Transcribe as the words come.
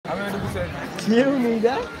কেউ নেই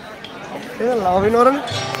যা লাভই নরেন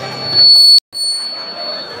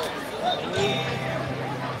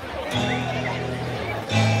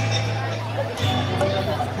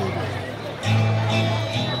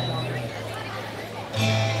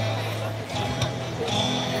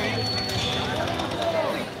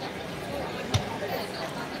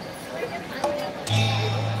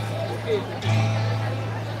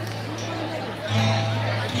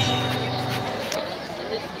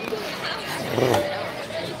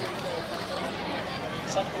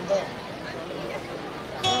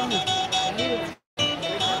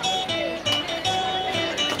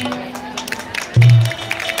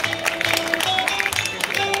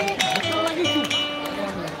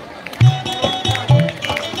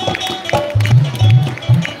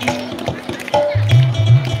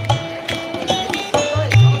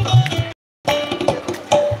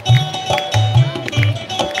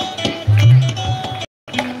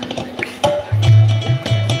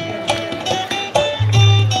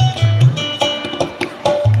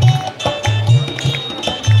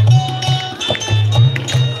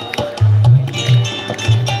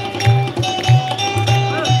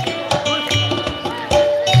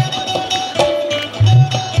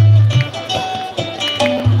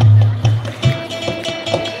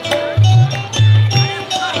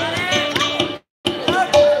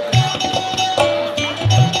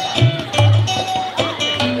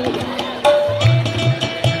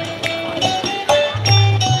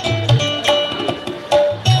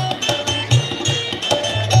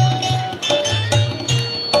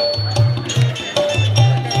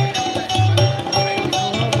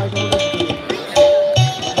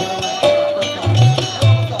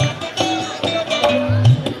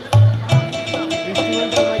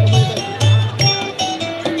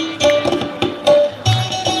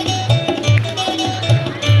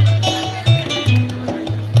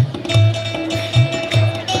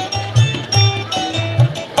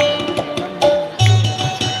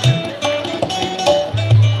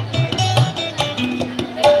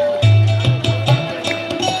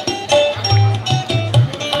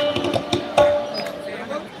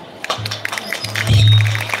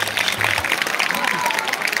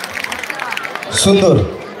সুন্দর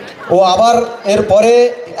ও আবার এরপরে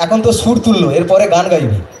এখন তো সুর তুললো এরপরে গান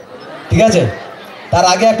গাইবে ঠিক আছে তার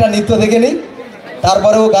আগে একটা নৃত্য দেখে নিই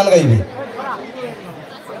তারপরে ও গান গাইবে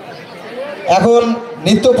এখন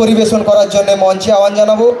নৃত্য পরিবেশন করার জন্য মঞ্চে আহ্বান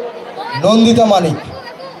জানাবো নন্দিতা মানিক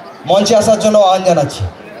মঞ্চে আসার জন্য আহ্বান জানাচ্ছি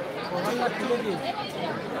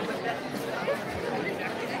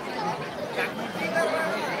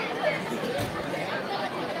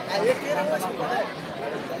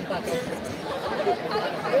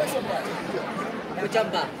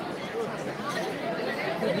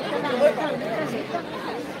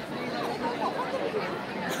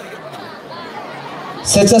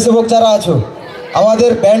স্বেচ্ছাসেবক যারা আছো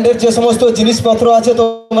আমাদের ব্যান্ডের যে সমস্ত জিনিসপত্র আছে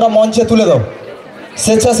তোমরা মঞ্চে তুলে দাও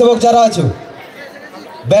স্বেচ্ছাসেবক যারা আছো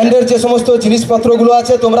ব্যান্ডের যে সমস্ত জিনিসপত্রগুলো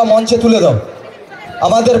আছে তোমরা মঞ্চে তুলে দাও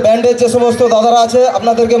আমাদের ব্যান্ডের যে সমস্ত দাদারা আছে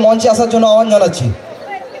আপনাদেরকে মঞ্চে আসার জন্য আহ্বান জানাচ্ছি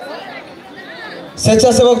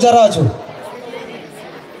স্বেচ্ছাসেবক যারা আছো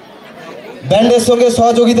ব্যান্ডের সঙ্গে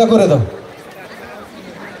সহযোগিতা করে দাও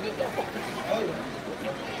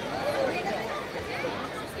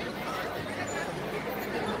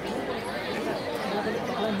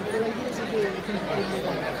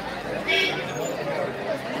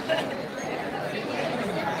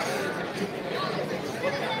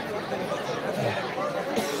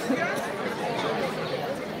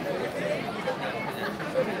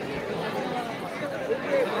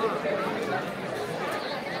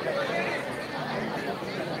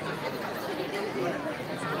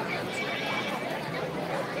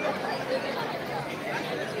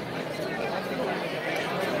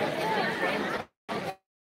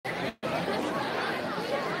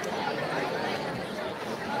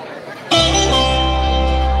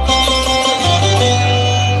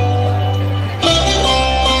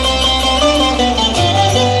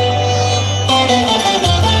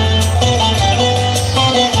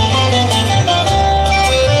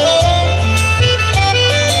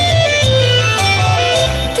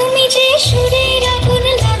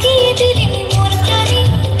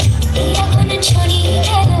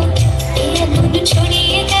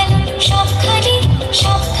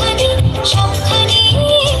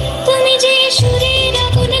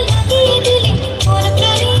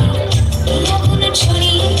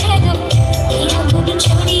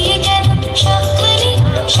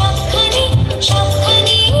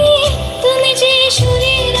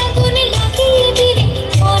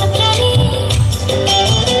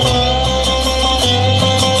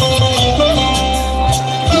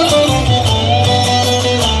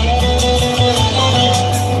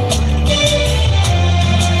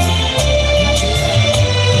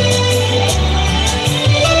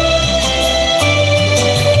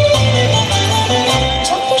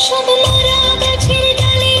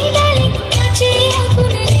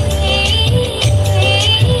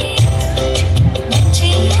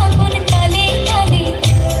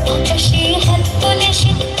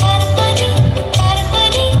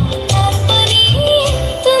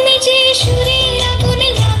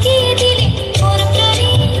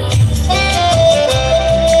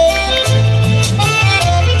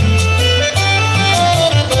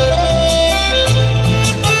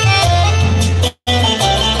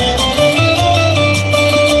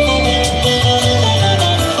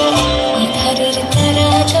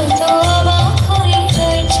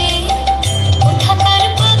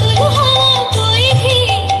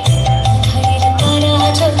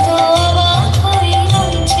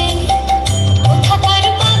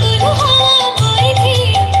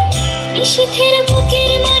শীতের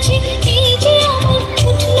বুকের মাঝে এই যে আমার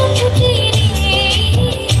উঠলো ফুটে রে,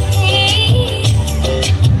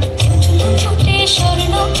 উঠলো ফুটে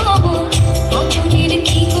স্বর্ণ খবর, আগুনের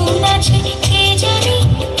কি গুণ আছে কে জানে,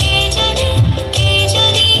 কে জানে, কে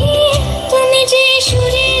জানে। তুমি যে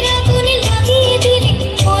সুরের আগুন লাগিয়ে দিলে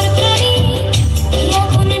মোর প্রাণে, এই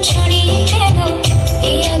আগুন ছড়িয়ে গেল,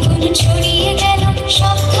 এই আগুন ছড়িয়ে গেল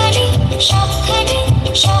সবখানে, সবখানে,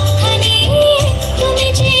 সবখানে। তুমি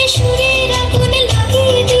যে সুরের আগুন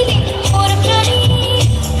লাগিয়ে দিলে মোর প্রাণে।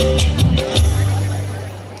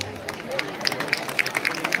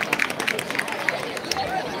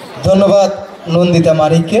 ধন্যবাদ নন্দিতা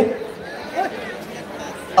মারিককে।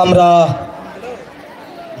 আমরা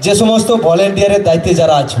যে সমস্ত ভলেন্টিয়ারের দায়িত্বে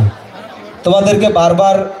যারা আছো তোমাদেরকে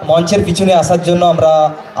বারবার মঞ্চের পিছনে আসার জন্য আমরা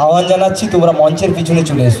আহ্বান জানাচ্ছি, তোমরা মঞ্চের পিছনে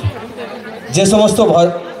চলে এসো। যে সমস্ত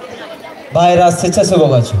ভাইরা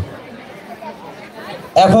স্বেচ্ছাসেবক আছো,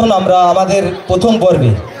 এখন আমরা আমাদের প্রথম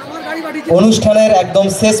পর্বে অনুষ্ঠানের একদম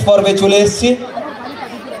শেষ পর্বে চলে এসেছি।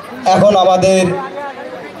 এখন আমাদের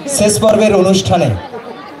শেষ পর্বের অনুষ্ঠানে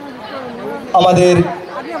আমাদের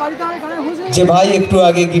যে ভাই একটু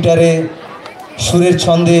আগে গিটারে সুরের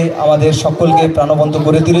ছন্দে আমাদের সকলকে প্রাণবন্ত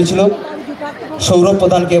করে তুলেছিল, সৌরভ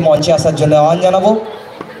প্রধানকে মঞ্চে আসার জন্য আহ্বান জানাবো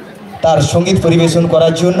তার সঙ্গীত পরিবেশন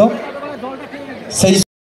করার জন্য।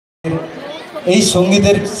 এই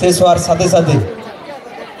সঙ্গীতের শেষ হওয়ার সাথে সাথে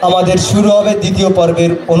আমাদের শুরু হবে দ্বিতীয়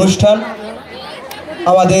পর্বের অনুষ্ঠান।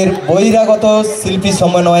 আমাদের বহিরাগত শিল্পী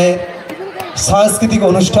সমন্বয়ে সাংস্কৃতিক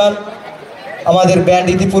অনুষ্ঠান। আমাদের ব্যান্ড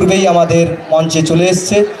ইতিপূর্বেই আমাদের মঞ্চে চলে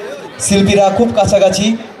এসছে, শিল্পীরা খুব কাছাকাছি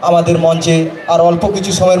আমাদের মঞ্চে, আর অল্প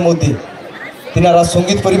কিছু সময়ের মধ্যে তিনারা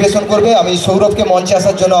সঙ্গীত পরিবেশন করবে। আমি সৌরভকে মঞ্চে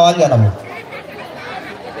আসার জন্য আহ্বান জানাবো।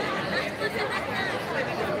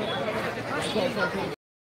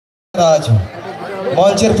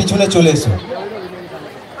 মঞ্চের পিছনে চলে এসো।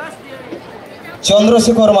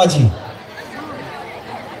 চন্দ্রশেখর মাঝি,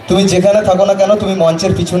 তুমি যেখানে থাকো না কেন তুমি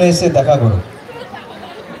মঞ্চের পিছনে এসে দেখা করো।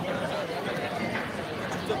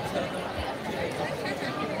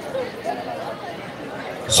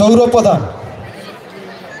 সৌরভ প্রধান,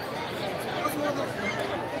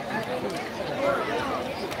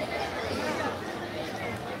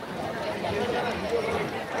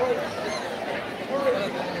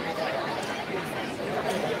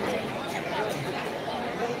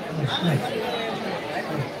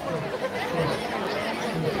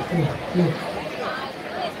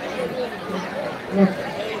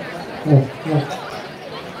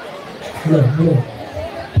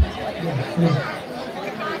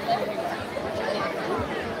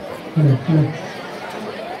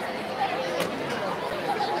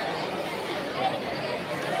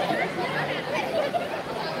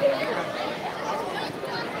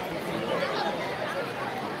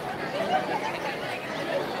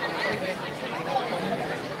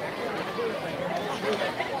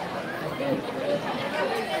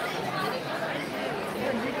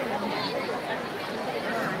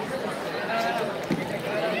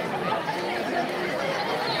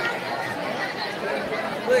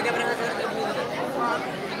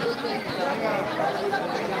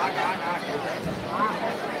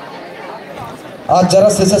 আজ যারা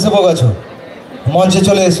স্বেচ্ছাসেবক আছো মঞ্চে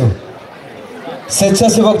চলে এসো।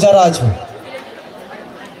 স্বেচ্ছাসেবক যারা আছো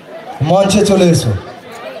মঞ্চে চলে এসো।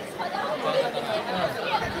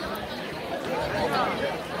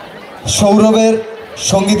 সৌরভের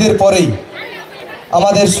সঙ্গীতের পরেই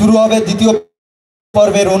আমাদের শুরু হবে দ্বিতীয়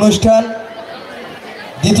পর্বের অনুষ্ঠান।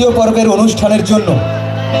 দ্বিতীয় পর্বের অনুষ্ঠানের জন্য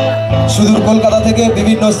সুদূর কলকাতা থেকে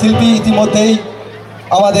বিভিন্ন শিল্পী ইতিমধ্যেই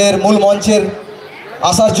আমাদের মূল মঞ্চের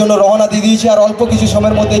আসার জন্য রওনা দিয়ে দিয়েছে, আর অল্প কিছু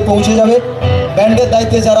সময়ের মধ্যেই পৌঁছে যাবে। ব্যান্ডের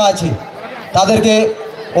দায়িত্বে যারা আছে তাদেরকে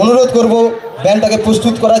অনুরোধ করব ব্যান্ডটাকে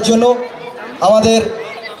প্রস্তুত করার জন্য। আমাদের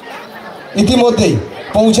ইতিমধ্যেই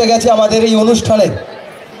পৌঁছে গেছে আমাদের এই অনুষ্ঠানের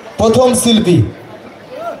প্রথম শিল্পী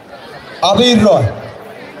আবির রয়।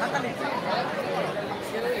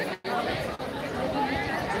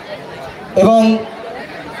 এবং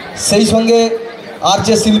সেই সঙ্গে আর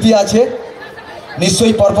যে শিল্পী আছে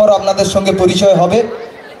নিশ্চয়ই পরপর আপনাদের সঙ্গে পরিচয় হবে।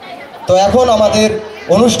 তো এখন আমাদের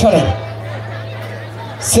অনুষ্ঠানে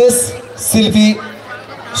শেষ শিল্পী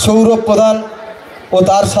সৌরভ প্রধান ও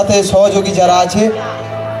তার সাথে সহযোগী যারা আছে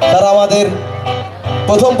তারা আমাদের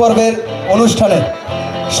প্রথম পর্বের অনুষ্ঠানে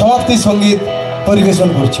সমাপ্তি সঙ্গীত পরিবেশন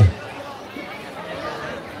করছে।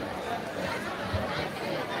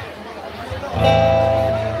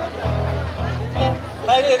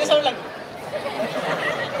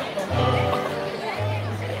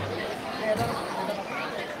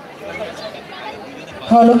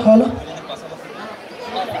 হ্যালো হ্যালো,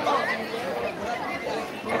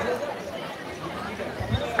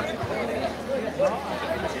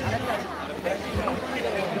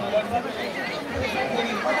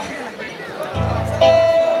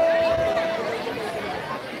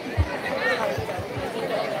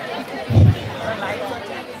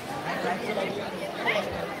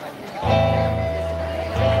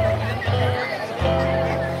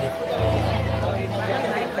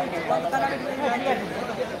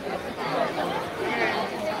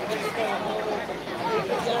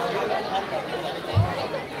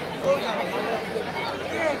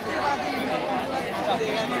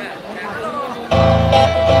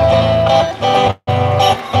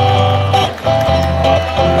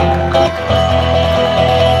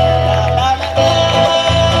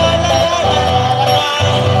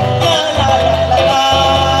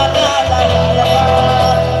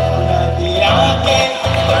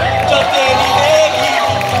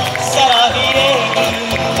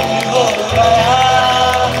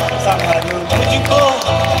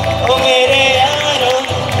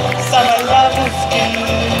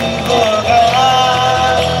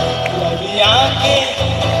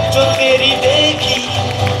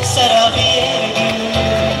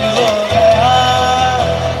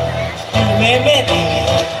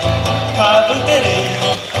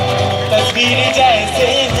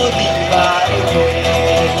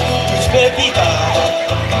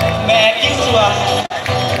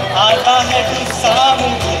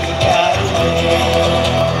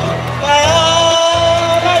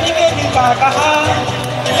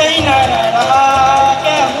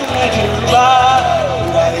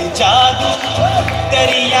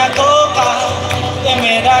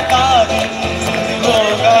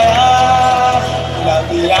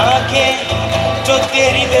 जो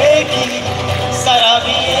तेरी देखी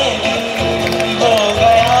शराबी ये दिल हो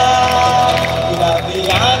गया, गुलाबी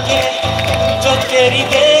आंखें जो तेरी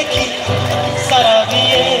देखी शराबी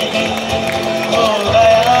ये दिल हो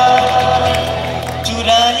गया।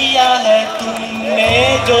 चुरा लिया है तुमने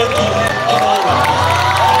जो तुमको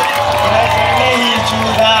नहीं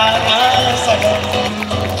चुराना सनम,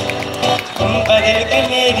 तुम बदल के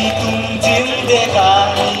मेरी तुम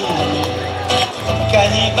जिंदगानी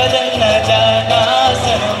कहीं बदल न जाना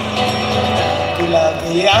सनम।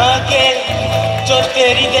 गुलाबी आंखें जो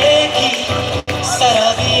तेरी देखी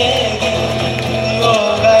शराबी ये दिल हो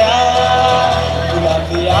गया,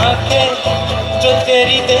 गुलाबी आंखें जो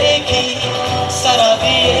तेरी देखी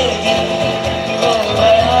शराबी ये दिल हो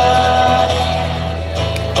गया।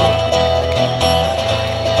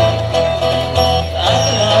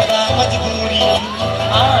 मजबूरी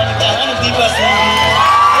आन जान दिवस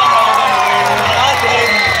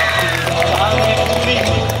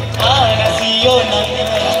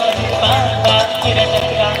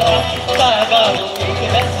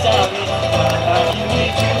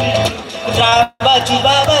बाजू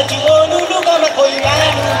बाजू ओनू का कोई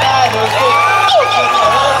गानू गारो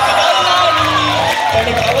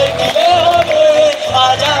खबर की ले हो गए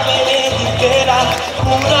आजा मेरे दिल तेरा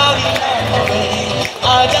पूरा भी ना होवे,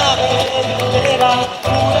 आजा मेरे दिल तेरा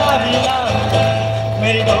पूरा भी ना होवे,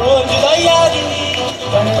 मेरी डोर जुदाई दी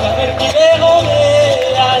खबर की ले हो गए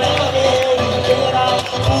आजा मेरे दिल तेरा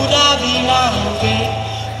पूरा भी ना होवे,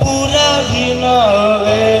 पूरा भी ना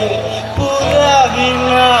होवे, पूरा भी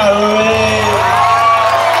ना होवे।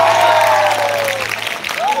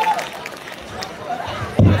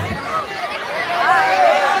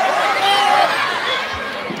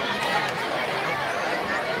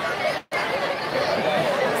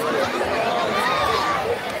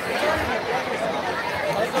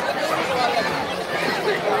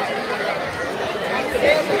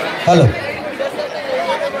 হ্যালো,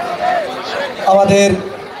 আমাদের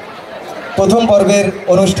প্রথম পর্বের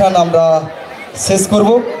অনুষ্ঠান আমরা শেষ করব।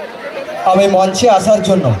 আমি মঞ্চে আসার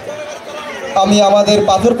জন্য আমি আমাদের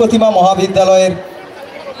পাথর প্রতিমা মহাবিদ্যালয়ের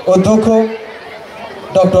অধ্যক্ষ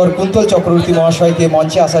ডক্টর কুন্তল চক্রবর্তী মহাশয়কে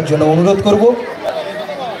মঞ্চে আসার জন্য অনুরোধ করব।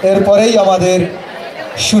 এরপরেই আমাদের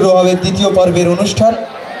শুরু হবে দ্বিতীয় পর্বের অনুষ্ঠান।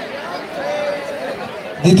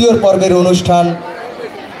 দ্বিতীয় পর্বের অনুষ্ঠান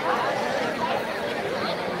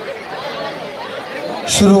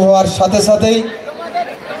শুরু হওয়ার সাথে সাথেই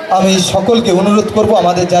আমি সকলকে অনুরোধ করব,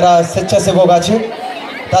 আমাদের যারা স্বেচ্ছাসেবক আছে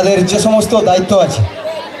তাদের যে সমস্ত দায়িত্ব আছে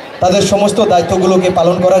তাদের সমস্ত দায়িত্বগুলোকে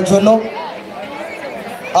পালন করার জন্য।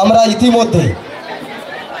 আমরা ইতিমধ্যে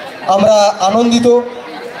আমরা আনন্দিত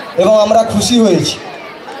এবং আমরা খুশি হয়েছি।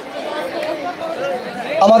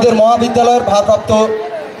 আমাদের মহাবিদ্যালয়ের ভারপ্রাপ্ত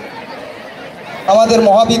আমাদের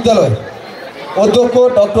মহাবিদ্যালয়ের অধ্যক্ষ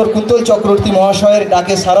ডক্টর কুন্তল চক্রবর্তী মহাশয়ের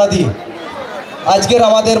ডাকে সাড়া দিয়ে আজকের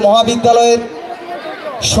আমাদের মহাবিদ্যালয়ের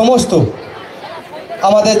সমস্ত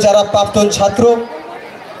আমাদের যারা প্রাক্তন ছাত্র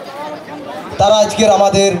তারা আজকের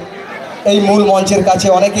আমাদের এই মূল মঞ্চের কাছে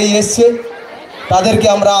অনেকেই এসছে, তাদেরকে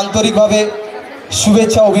আমরা আন্তরিকভাবে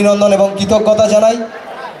শুভেচ্ছা, অভিনন্দন এবং কৃতজ্ঞতা জানাই।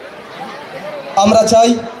 আমরা চাই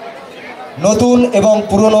নতুন এবং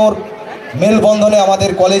পুরনোর মেলবন্ধনে আমাদের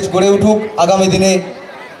কলেজ গড়ে উঠুক। আগামী দিনে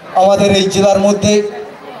আমাদের এই জেলার মধ্যে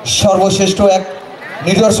সর্বশ্রেষ্ঠ এক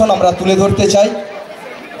নিদর্শন আমরা তুলে ধরতে চাই।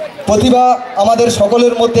 প্রতিভা আমাদের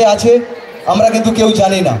সকলের মধ্যে আছে, আমরা কিন্তু কেউ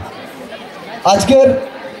জানি না। আজকের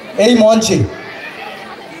এই মঞ্চে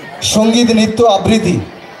সঙ্গীত, নৃত্য, আবৃত্তি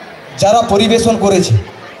যারা পরিবেশন করেছে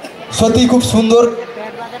সত্যি খুব সুন্দর,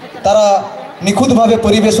 তারা নিখুঁতভাবে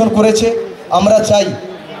পরিবেশন করেছে। আমরা চাই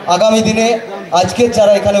আগামী দিনে আজকের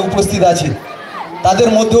যারা এখানে উপস্থিত আছে তাদের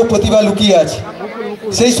মধ্যেও প্রতিভা লুকিয়ে আছে,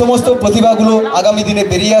 সেই সমস্ত প্রতিভাগুলো আগামী দিনে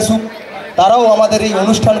বেরিয়ে আসুক, তারাও আমাদের এই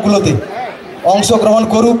অনুষ্ঠানগুলোতে অংশগ্রহণ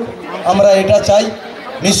করুক। আমরা এটা চাই।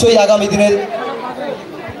 নিশ্চয়ই আগামী দিনে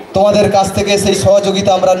তোমাদের কাছ থেকে সেই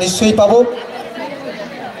সহযোগিতা আমরা নিশ্চয়ই পাব।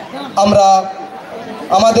 আমরা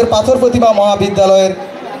আমাদের পাথর প্রতিমা মহাবিদ্যালয়ের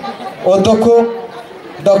অধ্যক্ষ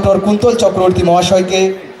ডক্টর কুন্তল চক্রবর্তী মহাশয়কে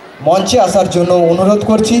মঞ্চে আসার জন্য অনুরোধ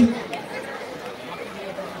করছি।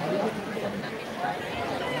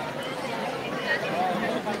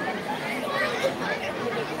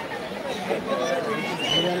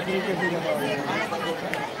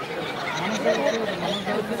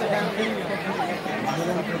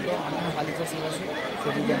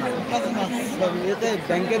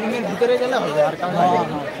 ব্যাংকের রুমের ভিতরে গেলে হবে আর কাজ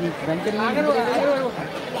ব্যাংকের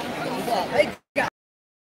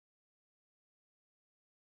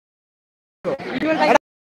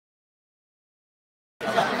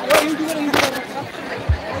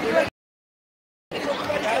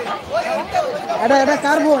এটা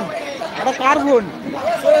কার্বন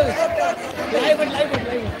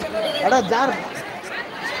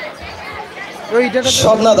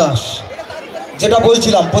স্বপ্না দাস, যেটা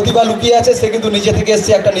বলছিলাম প্রতিভা লুকিয়ে আছে, সে কিন্তু নিজে থেকে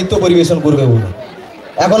এসে একটা নৃত্য পরিবেশন করবে বলে।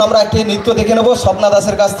 এখন আমরা একটি নৃত্য দেখে নেব স্বপ্না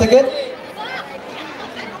দাসের কাছ থেকে।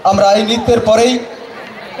 আমরা এই নৃত্যের পরেই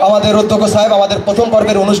আমাদের অধ্যক্ষ সাহেব আমাদের প্রথম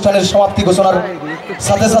পর্বের অনুষ্ঠানের সমাপ্তি ঘোষণার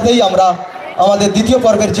সাথে সাথেই আমরা আমাদের দ্বিতীয়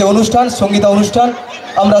পর্বের যে অনুষ্ঠান সঙ্গীতা অনুষ্ঠান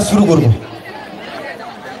আমরা শুরু করব।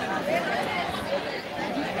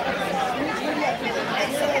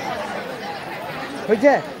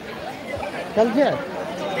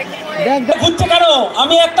 ঘুরছে কেন?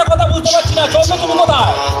 আমি একটা কথা বুঝতে পারছি না। চন্দ্র তুমি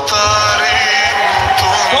কোথায়?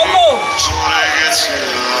 চন্দ্র,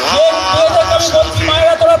 আমি বলছি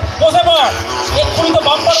মায়েরা তোরা বসে পড়, এক্ষুনি তো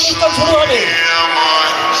বাম্পার অনুষ্ঠান শুরু হবে।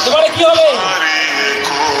 এবারে কি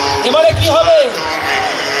হবে?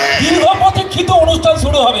 দীর্ঘ প্রতীক্ষিত অনুষ্ঠান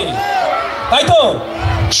শুরু হবে, তাই তো?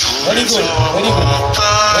 Very good, very good,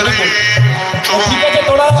 very good. ঠিক আছে,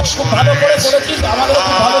 তোরা খুব ভালো করে করেছিস, আমাদেরও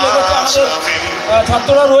খুব ভালো লেগেছে। আমাদের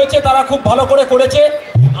ছাত্ররা রয়েছে, তারা খুব ভালো করে করেছে।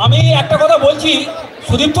 আমি একটা কথা বলছি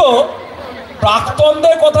সুদীপ্ত,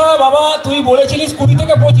 প্রাক্তনদের কথা বাবা তুই বলেছিলিস 20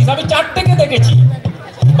 থেকে 25, আমি 4 থেকে দেখেছি।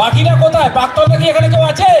 বাকিরা কোথায়? প্রাক্তনরা কি এখানে কেউ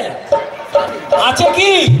আছে? আছে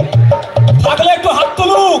কি? থাকলে একটু হাত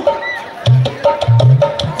তুলুক।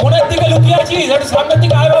 কোণের দিকে লুকিয়ে আছিস, একটু সামনের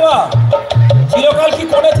দিকে আয় বাবা। চিরকাল কি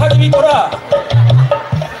কোণে থাকবি তোরা?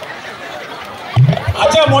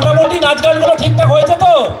 আচ্ছা, মোটামুটি নাচ গানগুলো ঠিকঠাক হয়েছে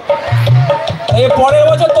তো? এই পরের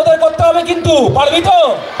বছর তোদের করতে হবে কিন্তু, পারবি তো?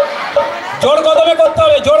 জোর কদমে করতে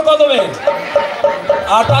হবে, জোর কদমে।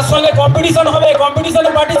 আর তার সঙ্গে কম্পিটিশন হবে,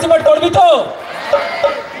 কম্পিটিশনে পার্টিসিপেট করবি তো?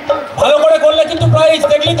 ভালো করে করলে কিন্তু প্রাইজ,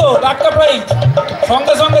 দেখলি তো, টাটকা প্রাইজ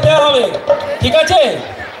সঙ্গে সঙ্গে দেওয়া হবে, ঠিক আছে?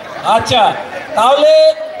 আচ্ছা, তাহলে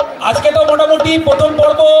আজকে তো মোটামুটি প্রথম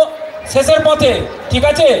পর্ব শেষের পথে, ঠিক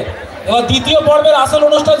আছে? এবার দ্বিতীয় পর্বের আসল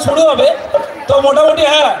অনুষ্ঠান শুরু হবে। তো মোটামুটি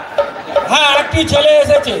হ্যাঁ একটি ছেলে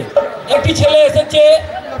এসেছে,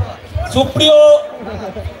 সুপ্রিয়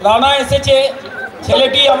রানা এসেছে।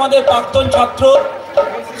 ছেলেটি আমাদের প্রাক্তন ছাত্র।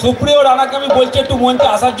 সুপ্রিয় রানাকে আমি বলছি একটু মঞ্চে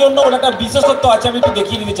আসার জন্য, ওর একটা বিশেষত্ব আছে, আমি একটু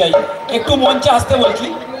দেখিয়ে দিতে চাই। একটু মঞ্চে আসতে বলছি।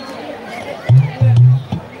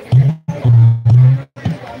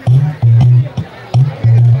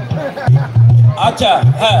 আচ্ছা,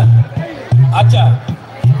 হ্যাঁ, আচ্ছা,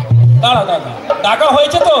 দাঁড়া, ডাকা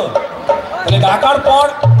হয়েছে তো? তাহলে ডাকার পর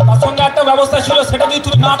তার সঙ্গে একটা ব্যবস্থা ছিল, সেটা যদি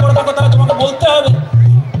তুমি না করে থাকো তাহলে তোমাকে বলতে হবে।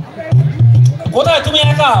 কোথায় তুমি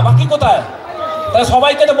একা? বাকি কোথায়? তাহলে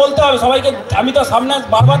সবাইকে তো বলতে হবে, সবাইকে। আমি তো সামনে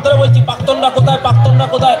বারবার ধরে বলছি প্রাক্তনরা কোথায়, প্রাক্তনরা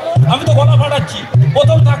কোথায়। আমি তো গলা ফাটাচ্ছি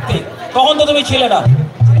প্রথম থাকতে, তখন তো তুমি ছিলে না।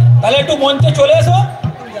 তাহলে একটু মঞ্চে চলে এসো,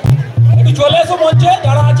 মঞ্চে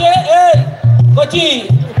যারা আছে। এই কচি,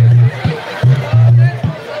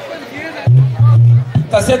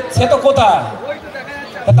 তা সে তো কোথায়?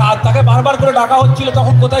 তাকে বারবার করে ডাকা হচ্ছিল,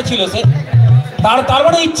 তখন কোথায় ছিল সে? তার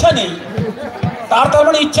মানে ইচ্ছা নেই, তার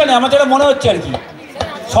মানে ইচ্ছা নেই, আমার যেটা মনে হচ্ছে আর কি।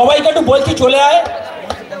 সবাইকে একটু বলছি চলে আয়,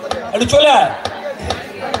 একটু চলে আয়।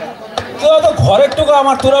 তোরা তো ঘরের টুকু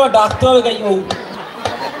আমার, তোরা আবার ডাকতে হবে গাই।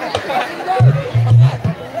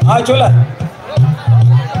 হ্যাঁ, চলে আয়।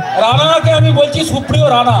 রানাকে আমি বলছি, সুপ্রিয়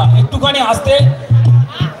রানা একটুখানি আসতে।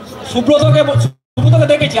 সুব্রতকে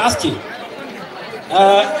দেখেছি আসছি।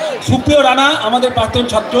 সুপ্রিয় রানা আমাদের প্রাক্তন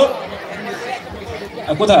ছাত্র।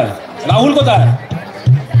 কোথায় রাহুল? কোথায়?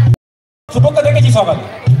 সুব্রতকে দেখেছি সকালে।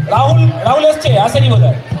 রাহুল এসছে? আসেনি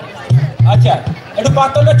বোধহয়। আচ্ছা, একটু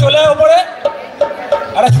প্রাক্তনটা চলে আয় ওপরে,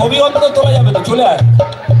 একটা ছবি অন্তত তোলা যাবে তো, চলে আয়।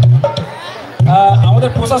 আমাদের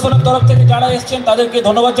প্রশাসনের তরফ থেকে যারা এসছেন তাদেরকে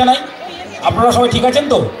ধন্যবাদ জানাই। আপনারা সবাই ঠিক আছেন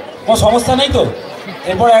তো? কোনো সমস্যা নেই তো?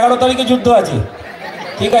 এরপর 11 তারিখে যুদ্ধ আছে,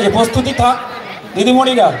 ঠিক আছে? প্রস্তুতি থাক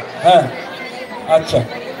দিদিমণিরা। হ্যাঁ, আচ্ছা,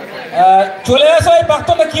 চলে আসো। এই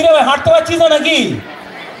প্রাক্তনটা কী রে, হাঁটতে পারছিস না নাকি?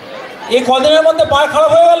 এই কদিনের মধ্যে পা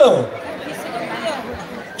খারাপ হয়ে গেল।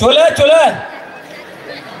 চলে চলে,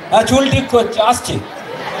 হ্যাঁ চুল ঠিক করছে, আসছে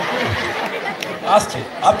আসছে।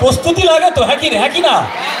 আর প্রস্তুতি লাগে তো, হ্যাঁ কি রে, হ্যাঁ কি না?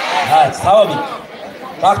 হ্যাঁ স্বাভাবিক,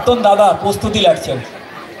 প্রাক্তন দাদা প্রস্তুতি লাগছে,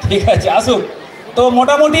 ঠিক আছে আসুক। তো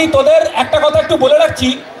মোটামুটি তোদের একটা কথা একটু বলে রাখছি,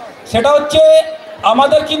 সেটা হচ্ছে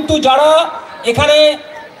আমাদের কিন্তু যারা এখানে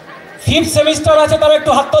 5th সেমিস্টার আছে তারা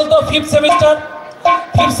একটু হাত তোল তো। 5th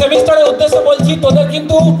সেমিস্টারের উদ্দেশ্যে বলছি, তোদের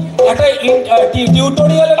কিন্তু একটা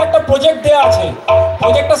টিউটোরিয়ালের একটা প্রজেক্ট দেওয়া আছে।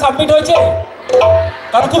 প্রজেক্টটা সাবমিট হয়েছে?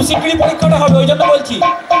 কারণ খুব শীঘ্রই পরীক্ষাটা হবে, ওই জন্য বলছি।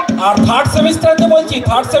 আর 3rd সেমিস্টারে বলছি,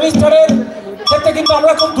 3rd সেমিস্টারের ক্ষেত্রে কিন্তু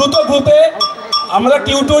আমরা খুব দ্রুত গ্রুপে আমরা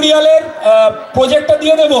টিউটোরিয়ালের প্রজেক্টটা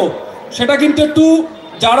দিয়ে দেবো। সেটা কিন্তু একটু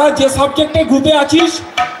যারা যে সাবজেক্টে গ্রুপে আছিস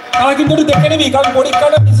তারা কিন্তু একটু দেখে নিবি, কারণ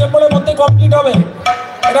পরীক্ষাটা ডিসেম্বরের মধ্যে কমপ্লিট হবে,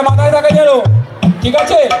 এটা মাথায় রাখা গেল, ঠিক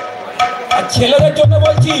আছে? আর ছেলেদের জন্য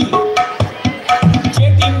বলছি, যে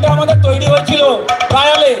টিমটা আমাদের তৈরি হয়েছিল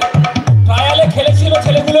ট্রায়ালে খেলেছিল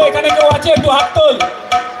ছেলেগুলো, এখানে কেউ আছে? একটু হাত তোল।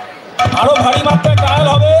 আরো ভারী মাত্রায় ট্রায়াল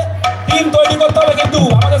হবে, টিম তৈরি করতে হবে। কিন্তু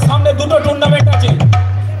আমাদের সামনে 2টো টুর্নামেন্ট আছে,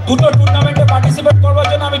 2টো টুর্নামেন্টে পার্টিসিপেট করবার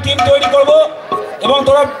জন্য আমি টিম তৈরি করব, এবং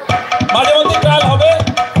তোরা মাঝে মধ্যে ট্রায়াল হবে,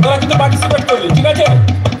 তোরা কিন্তু পার্টিসিপেট করবি, ঠিক আছে?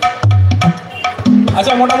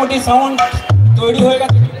 আচ্ছা, মোটামুটি সাউন্ড তৈরি হয়ে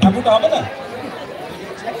গেছে, ঠাকুরটা হবে না?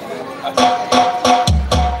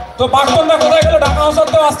 তো প্রাক্তনরা কোথায় গেল? ঢাকা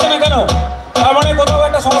সত্ত্বেও আসছে না কেন? তার মানে কোথাও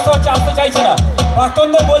একটা সমস্যা হচ্ছে, আসতে চাইছে না।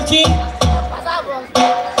 প্রাক্তনদের বলছি,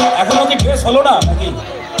 এখনো কি ড্রেস হলো না নাকি?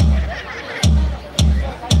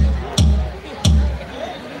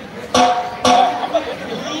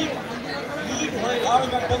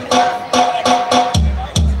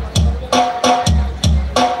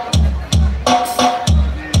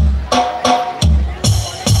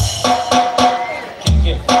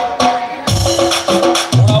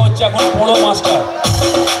 এখন বড় মাস্টার,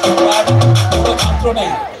 বড় ছাত্র নেই।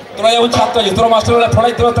 তোরা যেমন ছাত্র আছিস, তোরা মাস্টার বেলা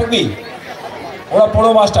থোড়াই তোরা থাকবি, ওরা বড়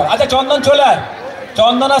মাস্টার। আচ্ছা চন্দন চলে আয়,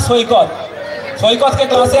 চন্দন আর সৈকতকে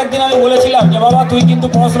ক্লাসে একদিন আমি বলেছিলাম যে বাবা তুই কিন্তু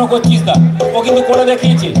পড়াশোনা করছিস না, ও কিন্তু করে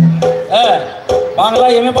দেখিয়েছে। হ্যাঁ,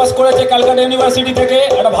 বাংলায় MA পাস করেছে ক্যালকাটা ইউনিভার্সিটি থেকে,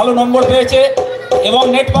 একটা ভালো নম্বর পেয়েছে, এবং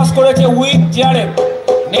নেট পাস করেছে উইথ JRF।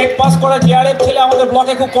 নেট পাস করা JRF ছেলে আমাদের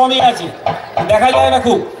ব্লকে খুব কমই আছে, দেখা যায় না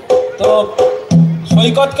খুব। তো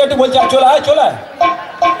সৈকতকে একটু বলছি, চলে আয় চলে আয়,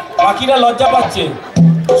 বাকিরা লজ্জা পাচ্ছে।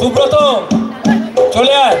 সুব্রত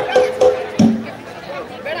চলে আয়,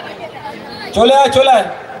 চলে আয় চলে আয়,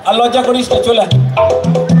 আর লজ্জা করিস না, চলে আয়।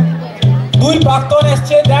 2 প্রাক্তন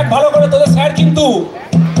এসছে, দেখ ভালো করে, তোদের স্যার কিন্তু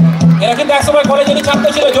এরা কিন্তু একসময় কলেজেরই ছাত্র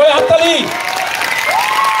ছিল। জোরে হাততালি।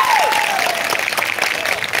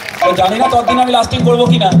 জানি না ততদিন আমি লাস্টিং করবো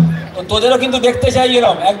কিনা, তো তোদেরও কিন্তু দেখতে চাই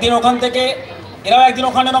এরম। একদিন ওখান থেকে এরাও একদিন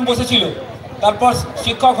ওখানে এরম বসেছিল, তারপর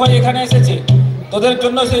শিক্ষক হয়ে এখানে এসেছে। তোদের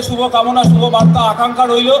জন্য সেই শুভ কামনা, শুভ বার্তা, আকাঙ্ক্ষা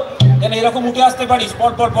রইল যেন এরকম উঠে আসতে পারিস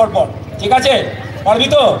পর পর পর পর, ঠিক আছে? পারবি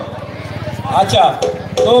তো? আচ্ছা,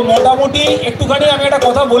 তো মোটামুটি একটুখানি আমি একটা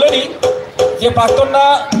কথা বলে নিই যে প্রাক্তনরা,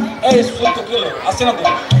 এই তো কি হলো, আসছে না তো?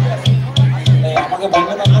 আমাকে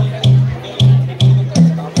বলবে না, ঠিক আছে?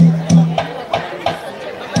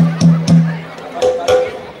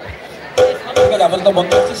 আপাতত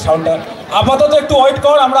বন্ধ করছি সাউন্ডটা, আপাতত একটু ওয়েট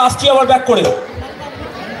কর, আমরা আসছি আবার ব্যাক করে।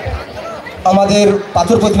 আমাদের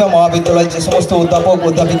পাথর প্রতিমা মহাবিদ্যালয়ের যে সমস্ত অধ্যাপক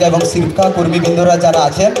অধ্যাপিকা এবং শিক্ষা কর্মীবৃন্দরা যারা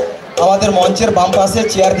আছেন, আমাদের মঞ্চের বাম পাশে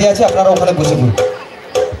চেয়ার দিয়ে আছে, আপনারা ওখানে বসে পড়ুন।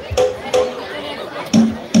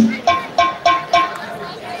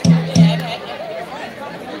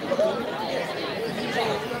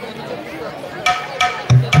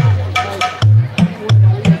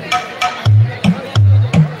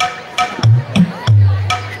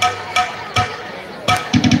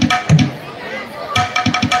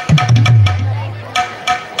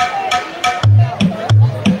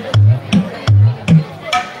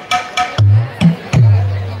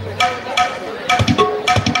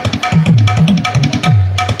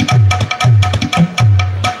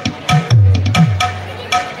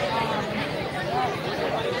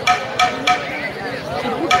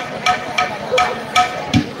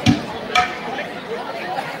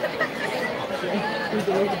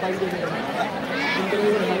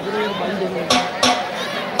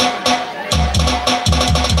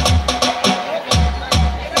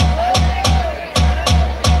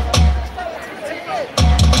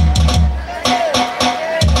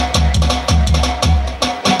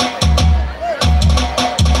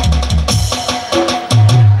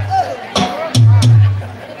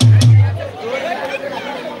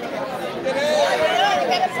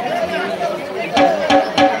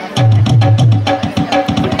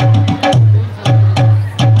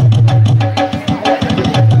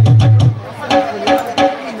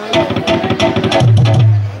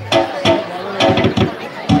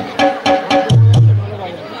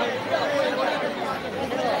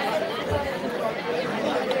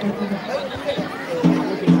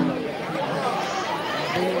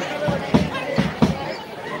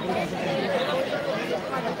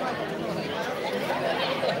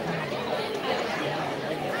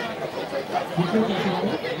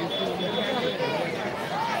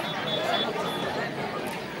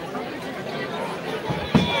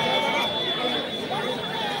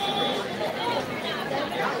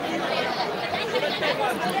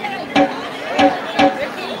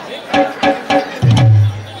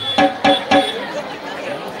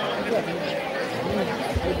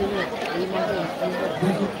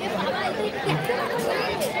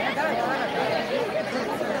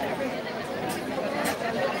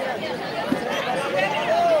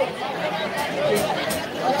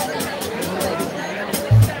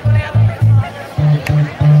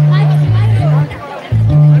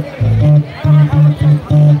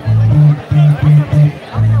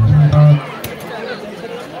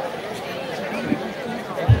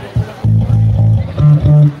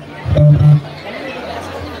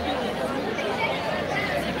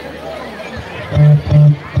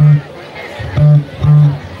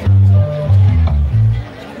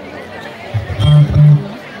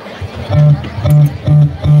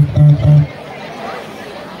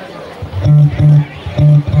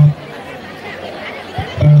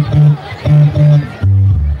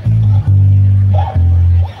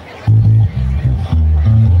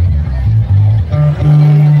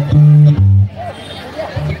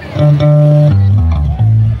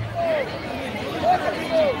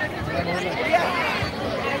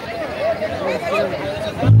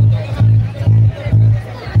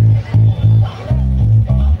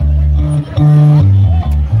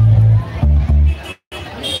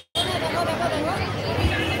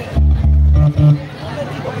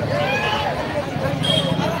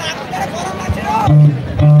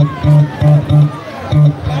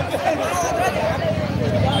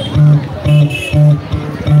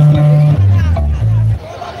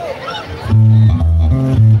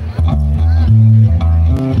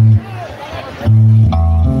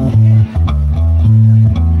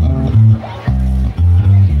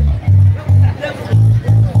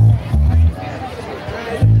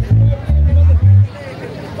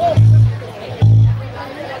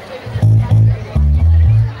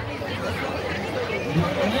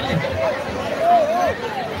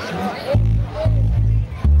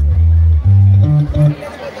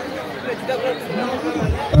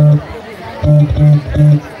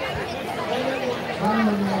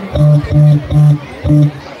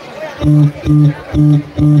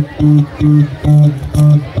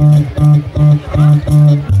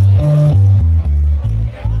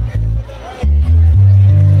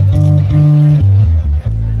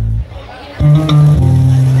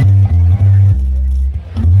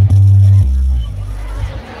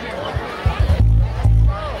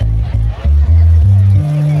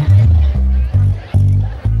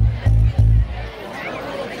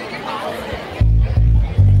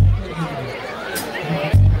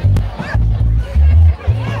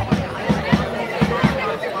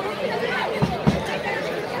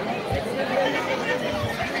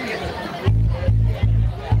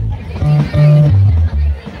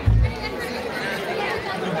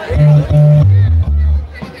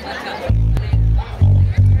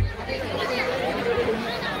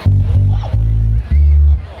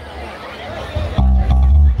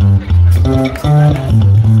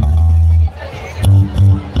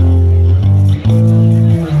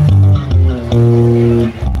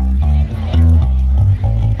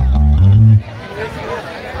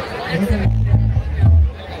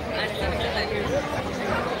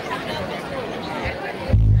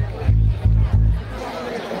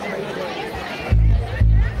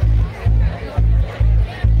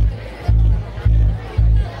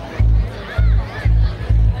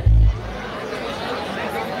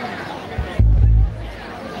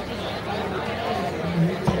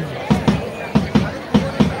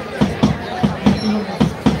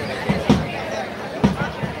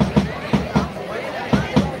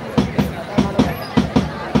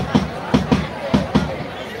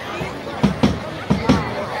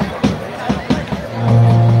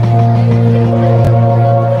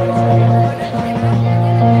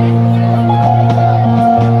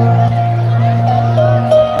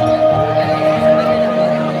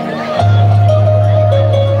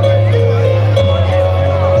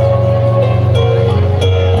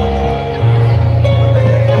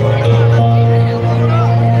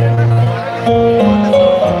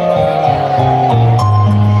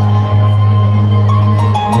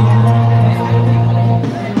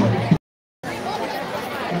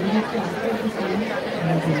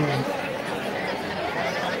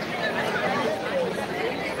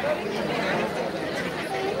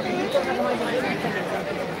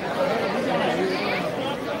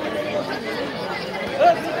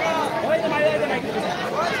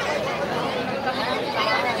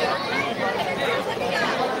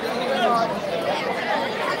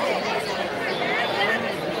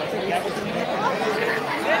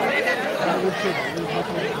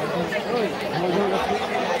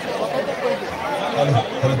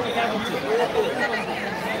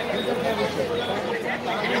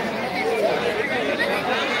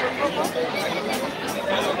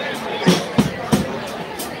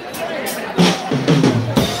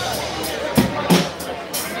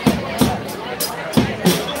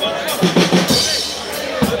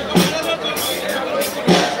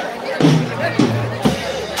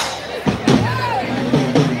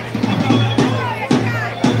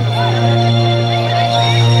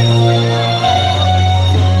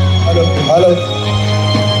 হ্যালো,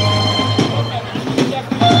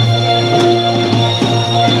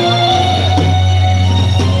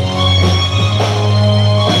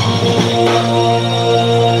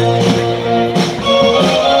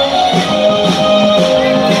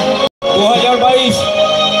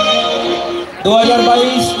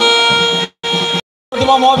 2022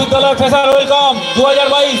 প্রতিমা মহাবিদ্যালয় ফ্রেশার ওয়েলকাম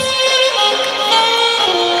 2022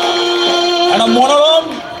 একটা মনোরম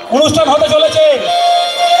অনুষ্ঠান হতে চলেছে।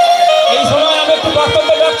 এই সময় আমি একটু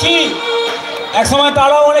প্রাক্তনদের ডাকছি, এক সময়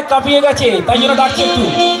তারাও অনেক কাঁপিয়ে গেছে, তাই জন্য ডাকছি একটু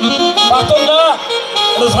প্রাক্তনরা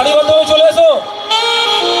একটু সারিবদ্ধভাবে চলে এসো।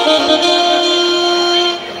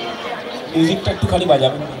 মিউজিকটা একটু খালি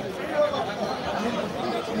বাজাবেন।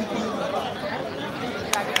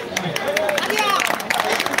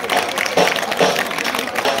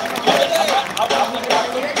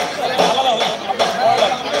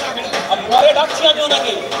 ডাকছি আমি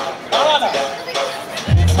ওনাকে,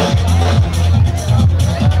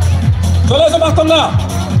 চলে এসো প্রাক্তনরা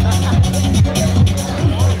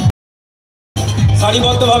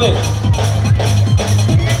সারিবদ্ধভাবে।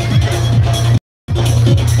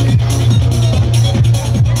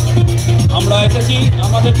 আমরা এসেছি,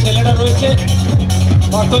 আমাদের ছেলেরা রয়েছে,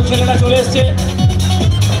 প্রাক্তন ছেলেরা চলে এসছে।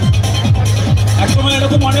 একসময়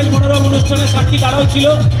এরকম অনেক মনোরম অনুষ্ঠানের সাক্ষী তারাও ছিল।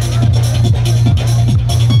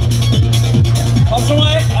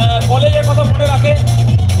 সবসময় কলেজের কথা মনে রাখে,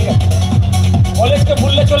 কলেজকে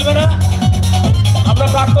ভুললে চলবে না। আমরা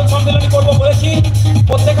প্রাক্তন সম্মেলনী করবো বলেছি,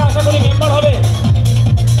 প্রত্যেকে আশা করি মেম্বার হবে।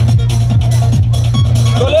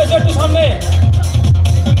 চলে এসে একটু সামনে।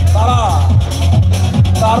 তারা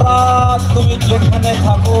তারা তুমি যেখানে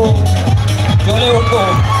থাকো চলে ওঠো,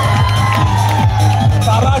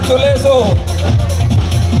 তারা চলে এসো,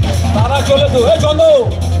 তারা চলে এসো। এ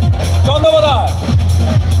চন্দ্রবাদা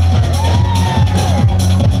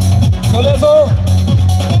চলে এসো।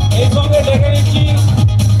 এই সঙ্গে ডেকে নিচ্ছি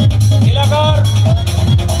এলাকার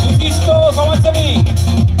বিশিষ্ট সমাজসেবী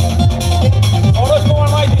সরোজ কুমার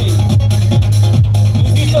মাইতি,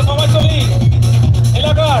 বিশিষ্ট সমাজসেবী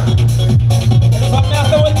এলাকার, একটু সামনে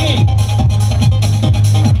আসতে বলছি।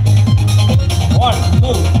 1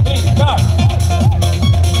 2 3 4।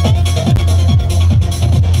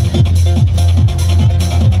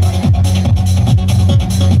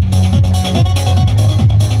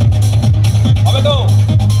 হবে তো?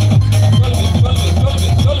 চলবে চলবে চলবে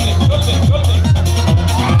চলবে চলবে চলবে।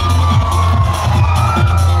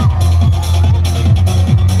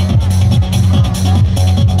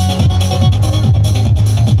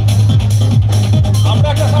 আমরা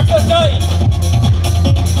একটা সাকসেস চাই,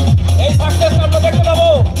 এই সাকসেস আমরা দেখতে পাবো।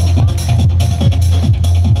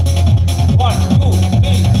 1 2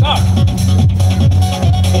 3 4।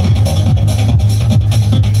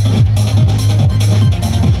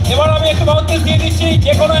 এবার আমি একটু বাউন্ডারি দিয়ে দিচ্ছি,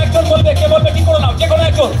 যে কোনো একজন বলবে। কে বলবে? ঠিক করে নাও, যে কোনো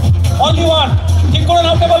একজন, অনলি ওয়ান, ঠিক করে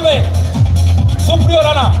নাও। কে বলবে? সুপ্রিয়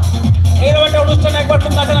রানা। এইরকম একটা অনুষ্ঠানে একবার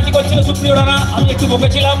খুব নাচানাচি করছিল সুপ্রিয় রানা, আমি একটু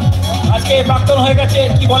বকেছিলাম, আজকে প্রাক্তন হয়ে গেছে,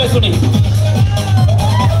 কি বলে শুনি।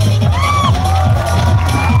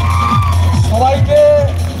 সবাইকে,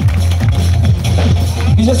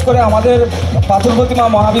 বিশেষ করে আমাদের পাথর প্রতিমা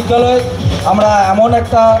মহাবিদ্যালয়ে আমরা এমন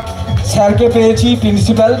একটা স্যারকে পেয়েছি,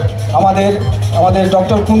 প্রিন্সিপাল আমাদের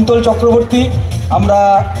ডক্টর কুন্তল চক্রবর্তী। আমরা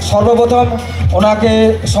সর্বপ্রথম ওনাকে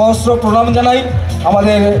সহস্র প্রণাম জানাই।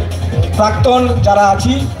 আমাদের প্রাক্তন যারা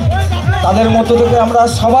আছি তাদের মধ্য থেকে আমরা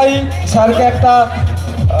সবাই স্যারকে একটা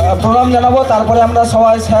প্রণাম জানাবো। তারপরে আমরা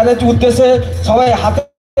সবাই স্যারের উদ্দেশ্যে সবাই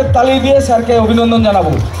হাতের তালি দিয়ে স্যারকে অভিনন্দন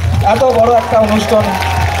জানাবো। এত বড় একটা অনুষ্ঠান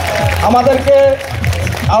আমাদেরকে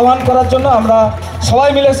আহ্বান করার জন্য আমরা সবাই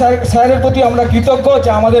মিলে স্যারের প্রতি আমরা কৃতজ্ঞ যে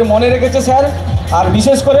আমাদের মনে রেখেছে স্যার। আর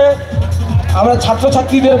বিশেষ করে আমরা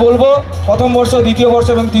ছাত্রছাত্রীদের বলবো, প্রথম বর্ষ, দ্বিতীয় বর্ষ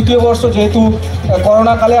এবং তৃতীয় বর্ষ যেহেতু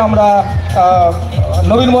করোনাকালে আমরা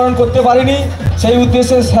নবীনবরণ করতে পারিনি, সেই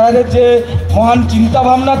উদ্দেশ্যে স্যারের যে মহান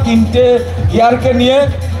চিন্তাভাবনা, 3টে ইয়ারকে নিয়ে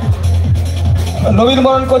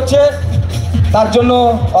নবীনবরণ করছে, তার জন্য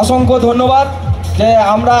অসংখ্য ধন্যবাদ যে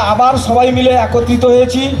আমরা আবার সবাই মিলে একত্রিত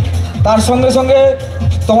হয়েছি। তার সঙ্গে সঙ্গে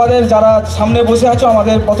তোমাদের যারা সামনে বসে আছো,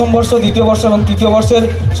 আমাদের প্রথম বর্ষ, দ্বিতীয় বর্ষ এবং তৃতীয় বর্ষের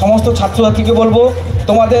সমস্ত ছাত্রছাত্রীকে বলবো,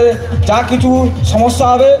 তোমাদের যা কিছু সমস্যা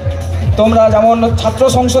হবে তোমরা যেমন ছাত্র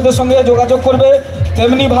সংসদের সঙ্গে যোগাযোগ করবে,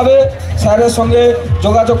 তেমনিভাবে স্যারের সঙ্গে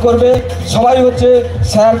যোগাযোগ করবে। সবাই হচ্ছে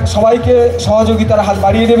স্যার সবাইকে সহযোগিতার হাত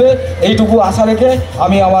বাড়িয়ে দেবে, এইটুকু আশা রেখে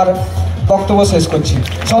আমি আমার বক্তব্য শেষ করছি।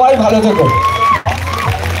 সবাই ভালো থেকো।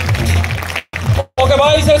 ওকে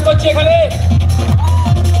ভাই, শেষ করছি এখানে।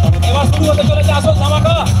 এবার শুরু হতে চলেছে আসল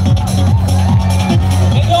ধামাকা।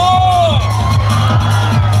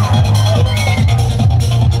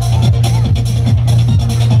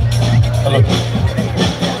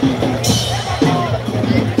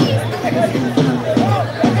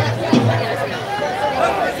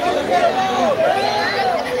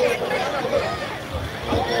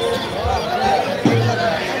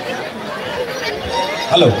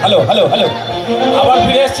 হ্যালো হ্যালো হ্যালো হ্যালো, আবার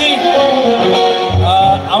ফিরে এসেছি।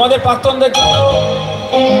 আমাদের প্রাক্তনদের জন্য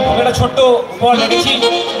একটা ছোট্ট উপহার রেখেছি,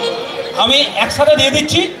 আমি একসাথে দিয়ে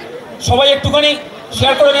দিচ্ছি। সবাই একটুখানি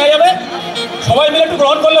শেয়ার করে নেওয়া যাবে, সবাই মিলে একটু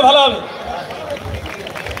গ্রহণ করলে ভালো হবে।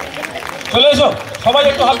 চলে এসো, সবাই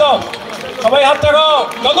একটু হাত দাও, সবাই হাত লাগাও,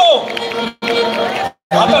 দাদু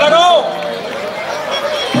হাতটা লাগাও।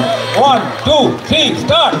 1 2 3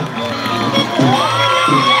 স্টার্ট।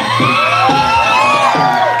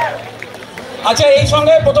 আচ্ছা, এই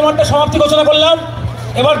সঙ্গে প্রথমার্ধের সমাপ্তি ঘোষণা করলাম।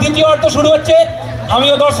 এবার দ্বিতীয় অর্থ শুরু হচ্ছে।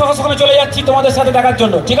 আমিও দর্শকের সঙ্গে চলে যাচ্ছি তোমাদের সাথে দেখার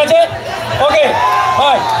জন্য, ঠিক আছে? Okay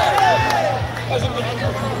bye.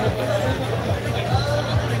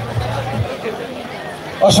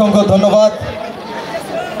 অসংখ্য ধন্যবাদ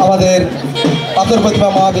আমাদের পাথর প্রতিমা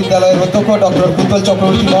মহাবিদ্যালয়ের অধ্যক্ষ ডক্টর কুন্তল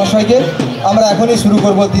চক্রবর্তী মহাশয়কে। আমরা এখনই শুরু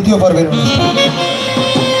করব দ্বিতীয় পর্বের অনুষ্ঠান।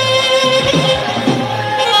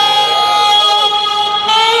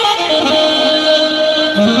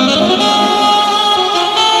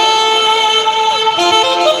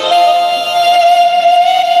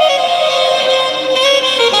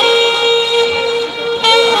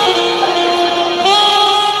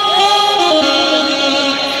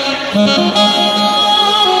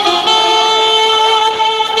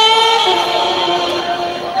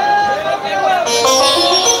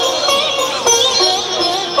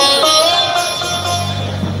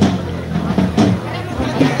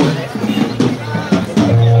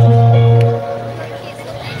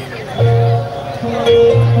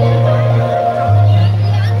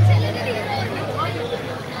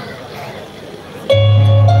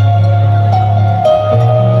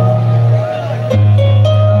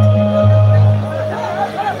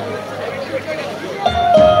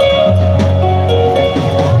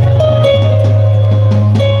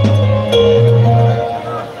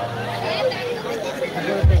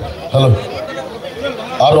 হ্যালো,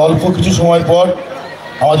 আর অল্প কিছু সময় পর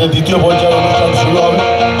আমাদের দ্বিতীয় পর্যায়ের অনুষ্ঠান শুরু হবে।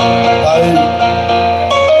 তাই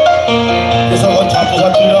যে সকল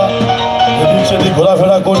ছাত্রছাত্রীরা এদিক সেদিক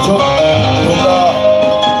ঘোরাফেরা করছো, তোমরা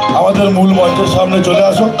আমাদের মূল মঞ্চের সামনে চলে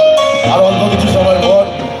আসো। আর অল্প কিছু সময় পর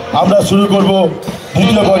আমরা শুরু করব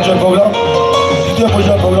দ্বিতীয় পর্যায়ের প্রোগ্রাম। দ্বিতীয়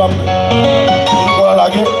পর্যায়ের প্রোগ্রাম শুরু করার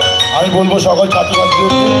আগে আমি বলবো সকল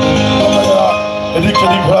ছাত্রছাত্রীদেরকে, তোমরা যারা এদিক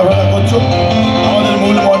সেদিক ঘোরাফেরা করছো, আমাদের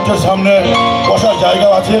মূল মঞ্চের সামনে বসার জায়গা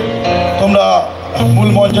আছে, তোমরা মূল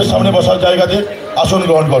মঞ্চের সামনে বসার জায়গাতে আসন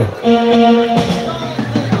গ্রহণ করো।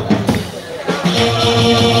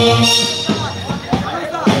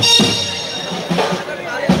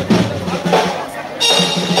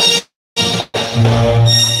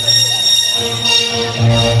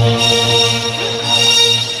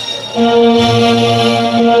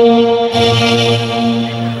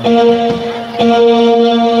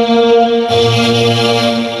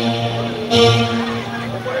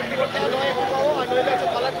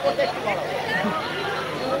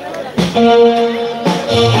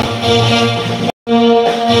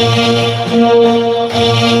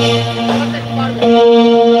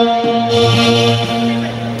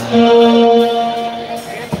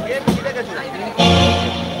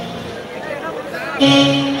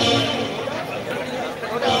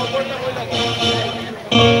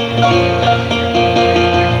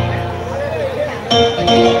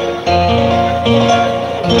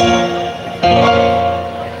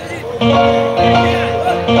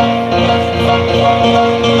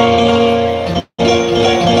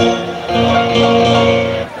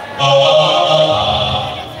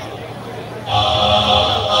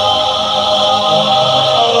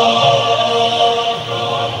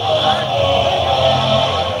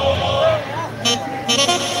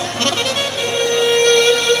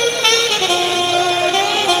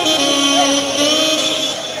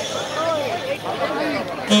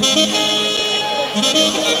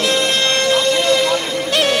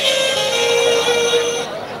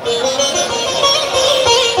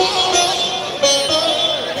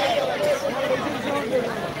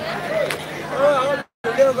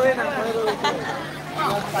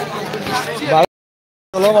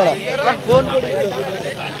 চলো বড় ফোন